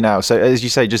Messi now. So as you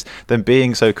say, just them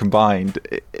being so combined,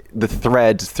 the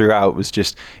thread throughout was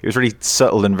just, it was really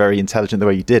subtle and very intelligent the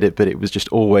way you did it, but it was just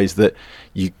always that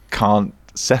you can't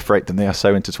separate them. They are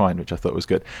so intertwined, which I thought was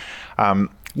good. As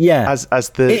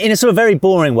in a sort of very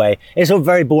boring way,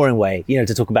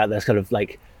 to talk about the sort of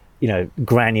like,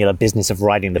 granular business of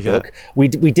writing the book. We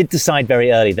did decide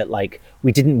very early that like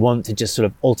we didn't want to just sort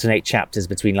of alternate chapters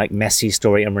between like Messi's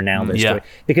story and Ronaldo's story,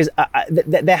 because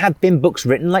there have been books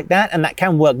written like that, and that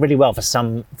can work really well for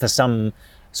some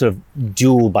sort of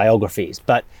dual biographies.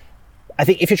 But I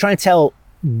think if you're trying to tell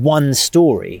one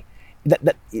story,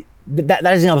 that is an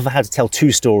example of how to tell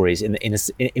two stories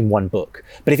in one book.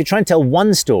 But if you're trying to tell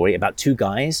one story about two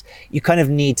guys, you kind of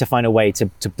need to find a way to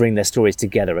bring their stories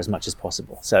together as much as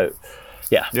possible. So,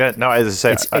 yeah. Yeah, no, as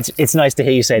I say... It's nice to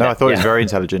hear you say that. No, I thought it was very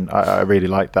intelligent. I really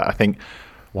liked that. I think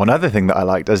one other thing that I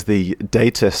liked as the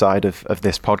data side of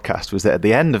this podcast was that at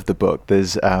the end of the book,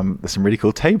 there's some really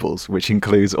cool tables, which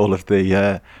includes all of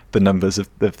the numbers of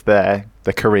their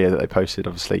career that they posted,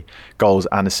 obviously, goals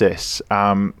and assists.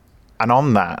 And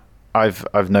on that,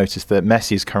 I've noticed that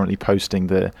Messi is currently posting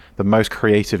the most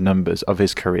creative numbers of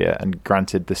his career, and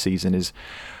granted the season is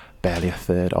barely a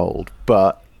third old,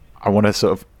 but I want to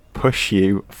sort of push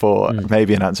you for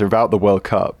maybe an answer about the World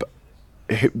Cup,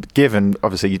 given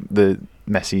obviously the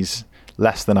Messi's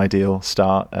less than ideal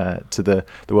start to the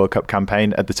World Cup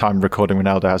campaign. At the time of recording,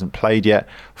 Ronaldo hasn't played yet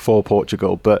for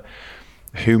Portugal, but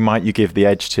who might you give the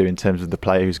edge to in terms of the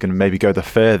player who's going to maybe go the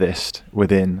furthest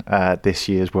within this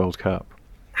year's World Cup?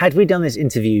 Had we done this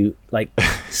interview like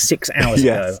 6 hours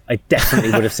ago, I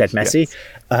definitely would have said Messi.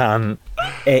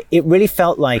 It really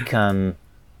felt like,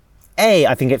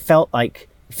 I think it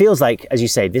feels like, as you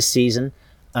say, this season,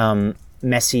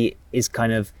 Messi is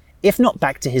kind of, if not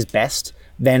back to his best,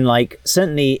 then like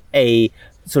certainly a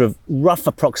sort of rough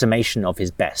approximation of his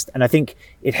best. And I think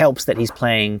it helps that he's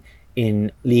playing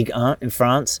in Ligue 1 in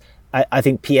France. I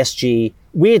think PSG,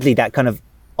 weirdly, that kind of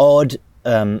odd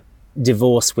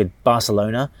divorce with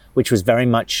Barcelona, which was very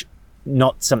much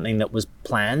not something that was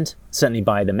planned, certainly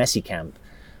by the Messi camp,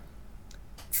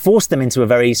 forced them into a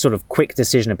very sort of quick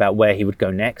decision about where he would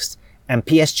go next. And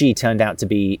PSG turned out to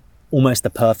be almost the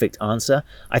perfect answer.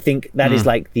 I think that is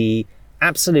like the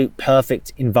absolute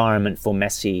perfect environment for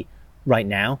Messi right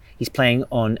now. He's playing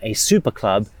on a super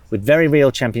club with very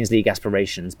real Champions League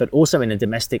aspirations, but also in a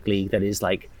domestic league that is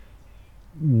like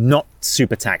not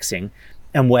super taxing,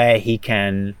 and where he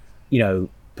can,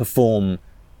 perform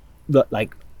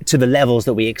like to the levels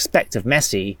that we expect of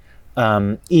Messi,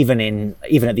 even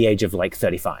at the age of like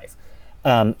 35.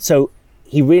 So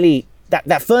he really,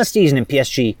 that first season in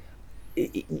PSG,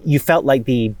 you felt like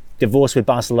the divorce with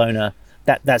Barcelona,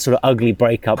 that sort of ugly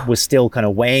breakup was still kind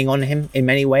of weighing on him in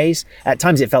many ways. At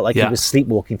times it felt like he was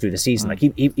sleepwalking through the season. Like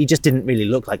he just didn't really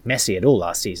look like Messi at all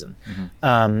last season.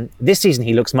 This season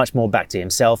he looks much more back to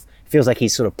himself. Feels like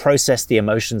he's sort of processed the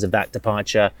emotions of that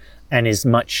departure and is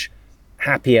much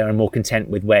happier and more content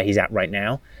with where he's at right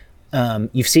now.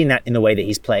 You've seen that in the way that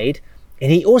he's played.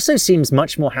 And he also seems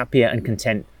much more happier and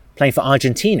content playing for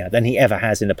Argentina than he ever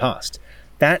has in the past.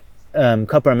 That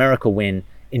Copa America win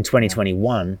in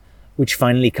 2021, which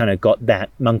finally kind of got that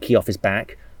monkey off his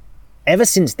back. Ever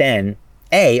since then,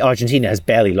 Argentina has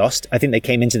barely lost. I think they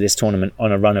came into this tournament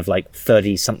on a run of like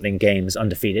 30-something games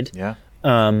undefeated.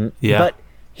 But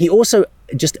he also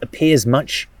just appears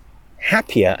much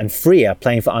happier and freer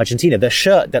playing for Argentina. The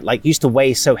shirt that like used to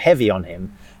weigh so heavy on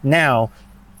him, now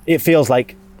it feels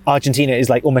like Argentina is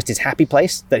like almost his happy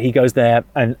place, that he goes there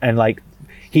and like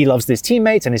he loves his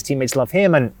teammates and his teammates love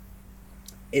him, and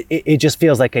it just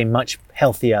feels like a much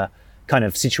healthier kind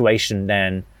of situation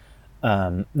than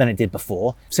it did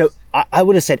before. So I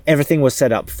would have said everything was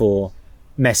set up for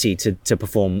Messi to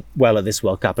perform well at this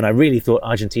World Cup, and I really thought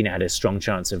Argentina had a strong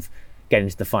chance of getting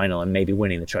to the final and maybe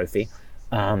winning the trophy.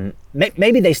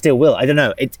 Maybe they still will. I don't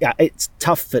know. It's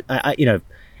tough.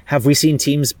 have we seen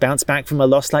teams bounce back from a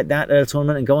loss like that at a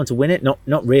tournament and go on to win it?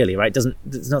 Not really, right?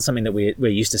 It's not something that we're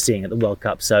used to seeing at the World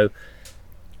Cup. So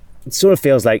it sort of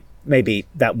feels like maybe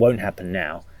that won't happen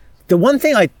now. The one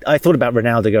thing I thought about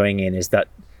Ronaldo going in is that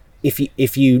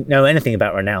if you know anything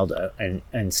about Ronaldo,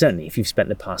 and certainly if you've spent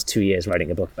the past 2 years writing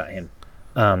a book about him,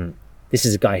 this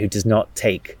is a guy who does not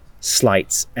take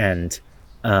slights and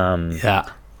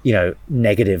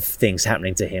negative things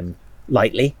happening to him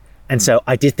lightly. And so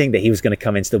I did think that he was going to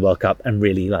come into the World Cup and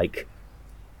really like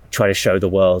try to show the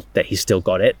world that he's still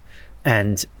got it.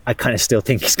 And I kind of still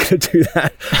think he's going to do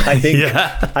that.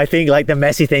 I think like the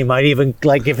Messi thing might even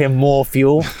like give him more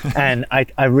fuel. And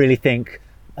I really think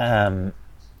I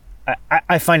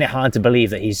find it hard to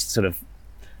believe that he's sort of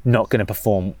not going to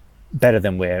perform better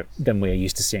than we're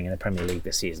used to seeing in the Premier League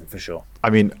this season, for sure. I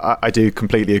mean, I do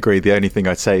completely agree. The only thing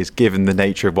I'd say is, given the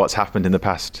nature of what's happened in the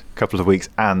past couple of weeks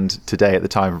and today at the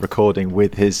time of recording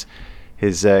with his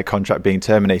contract being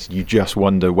terminated, you just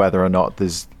wonder whether or not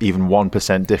there's even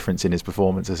 1% difference in his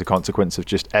performance as a consequence of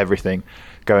just everything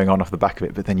going on off the back of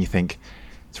it. But then you think,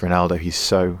 it's Ronaldo, he's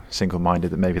so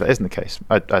single-minded that maybe that isn't the case.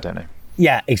 I don't know.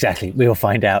 Yeah, exactly. We will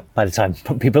find out by the time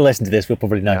people listen to this. We'll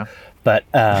probably know.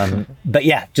 Yeah. But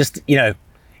yeah, just, you know,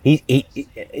 he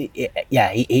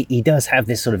does have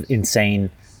this sort of insane,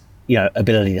 you know,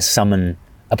 ability to summon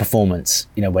a performance,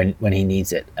 you know, when he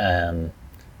needs it.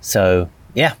 So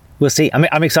yeah, we'll see.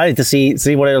 I'm excited to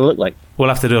see what it'll look like. We'll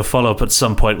have to do a follow-up at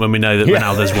some point when we know that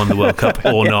Ronaldo's won the World Cup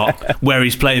or not, where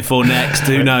he's playing for next,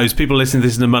 who knows. People listening to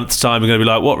this in a month's time are going to be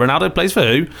like, what, Ronaldo plays for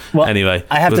who? Well, anyway,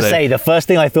 I have to say, the first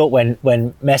thing I thought when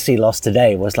Messi lost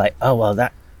today was like, oh, well,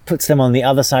 that puts them on the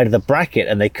other side of the bracket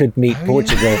and they could meet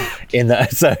Portugal in the...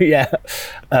 So, yeah.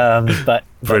 But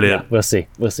brilliant. Yeah, we'll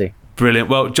see. Brilliant.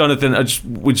 Well, Jonathan,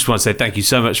 we just want to say thank you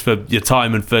so much for your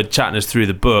time and for chatting us through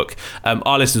the book.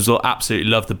 Our listeners will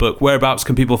absolutely love the book. Whereabouts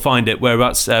can people find it?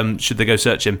 Whereabouts should they go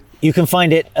search him? You can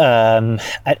find it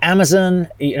at Amazon,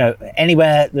 you know,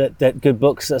 anywhere that good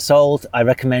books are sold. I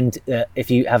recommend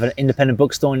if you have an independent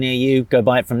bookstore near you, go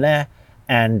buy it from there.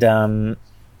 And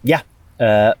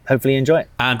hopefully enjoy it.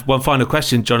 And one final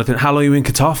question, Jonathan, how long are you in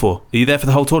Qatar for? Are you there for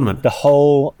the whole tournament? The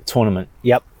whole tournament,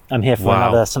 yep. I'm here for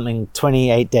another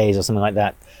 28 days or something like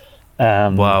that.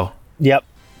 Wow. Yep.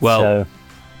 Well,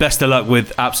 best of luck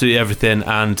with absolutely everything,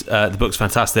 and the book's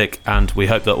fantastic, and we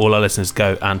hope that all our listeners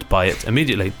go and buy it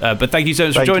immediately. But thank you so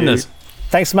much for joining us.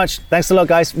 Thanks so much. Thanks a lot,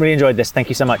 guys. Really enjoyed this. Thank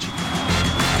you so much.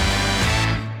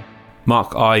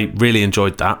 Mark, I really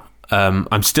enjoyed that.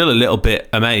 I'm still a little bit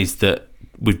amazed that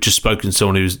we've just spoken to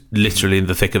someone who's literally in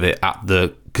the thick of it at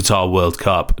the Qatar World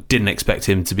Cup. Didn't expect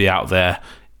him to be out there,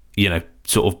 you know,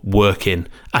 sort of working,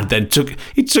 and then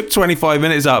he took 25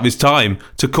 minutes out of his time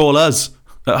to call us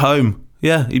at home.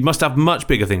 Yeah, he must have much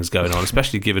bigger things going on,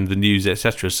 especially given the news,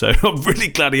 etc. So I'm really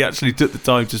glad he actually took the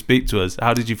time to speak to us.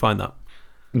 How did you find that?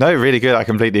 No, really good. I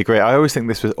completely agree. I always think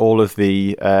this with all of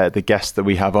the guests that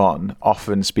we have on,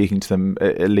 often speaking to them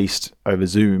at least over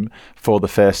Zoom for the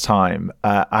first time,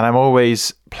 and I'm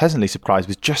always pleasantly surprised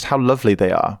with just how lovely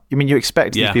they are. I mean, you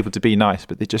expect these people to be nice,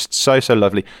 but they're just so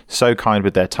lovely, so kind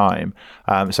with their time.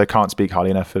 So can't speak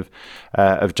highly enough of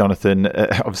Jonathan,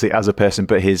 obviously as a person,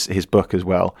 but his book as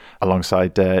well,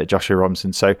 alongside Joshua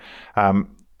Robinson. So.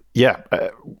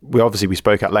 We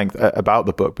spoke at length about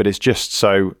the book, but it's just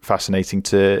so fascinating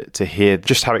to hear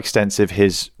just how extensive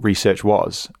his research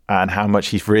was and how much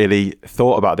he's really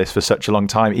thought about this for such a long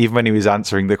time. Even when he was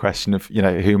answering the question of, you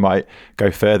know, who might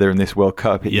go further in this World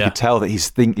Cup, you could tell that he's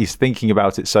thinking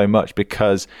about it so much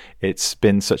because it's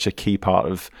been such a key part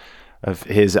of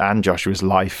his and Joshua's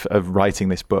life of writing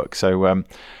this book. So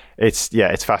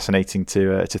it's fascinating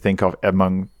to think of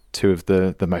among two of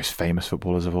the most famous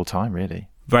footballers of all time, really.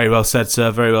 Very well said, sir.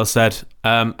 Very well said.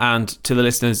 And to the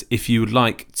listeners, if you would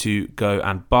like to go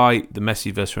and buy the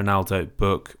Messi vs Ronaldo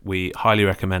book, we highly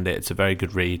recommend it. It's a very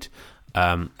good read.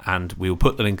 And we will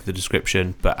put the link in the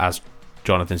description. But as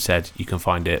Jonathan said, you can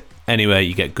find it anywhere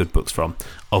you get good books from,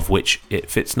 of which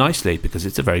it fits nicely because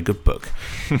it's a very good book.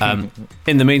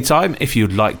 In the meantime, if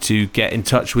you'd like to get in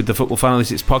touch with the Football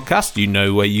Fanalytics podcast, you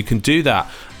know where you can do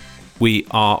that. We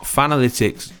are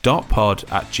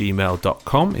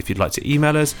fanalytics.pod@gmail.com if you'd like to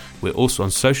email us. We're also on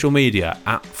social media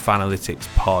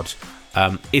 @fanalyticspod.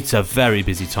 It's a very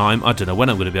busy time. I don't know when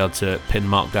I'm going to be able to pin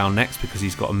Mark down next because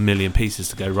he's got a million pieces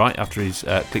to go right after he's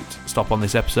clicked stop on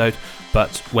this episode.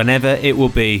 But whenever it will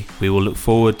be, we will look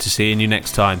forward to seeing you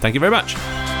next time. Thank you very much.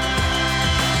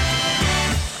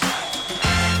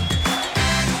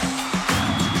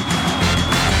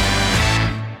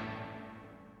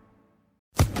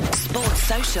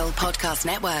 Podcast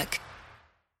Network.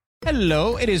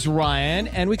 Hello, it is Ryan,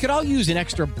 and we could all use an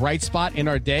extra bright spot in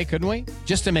our day, couldn't we?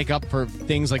 Just to make up for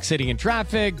things like sitting in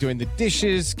traffic, doing the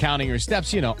dishes, counting your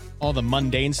steps, you know, all the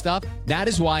mundane stuff. That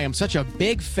is why I'm such a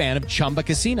big fan of Chumba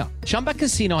Casino. Chumba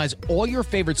Casino has all your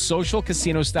favorite social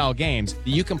casino-style games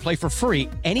that you can play for free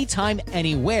anytime,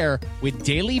 anywhere with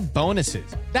daily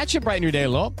bonuses. That should brighten your day a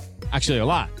little. Actually, a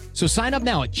lot. So sign up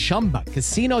now at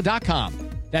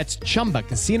ChumbaCasino.com. That's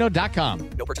ChumbaCasino.com.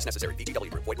 No purchase necessary.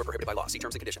 VGW Group. Void where prohibited by law. See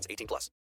terms and conditions. 18+.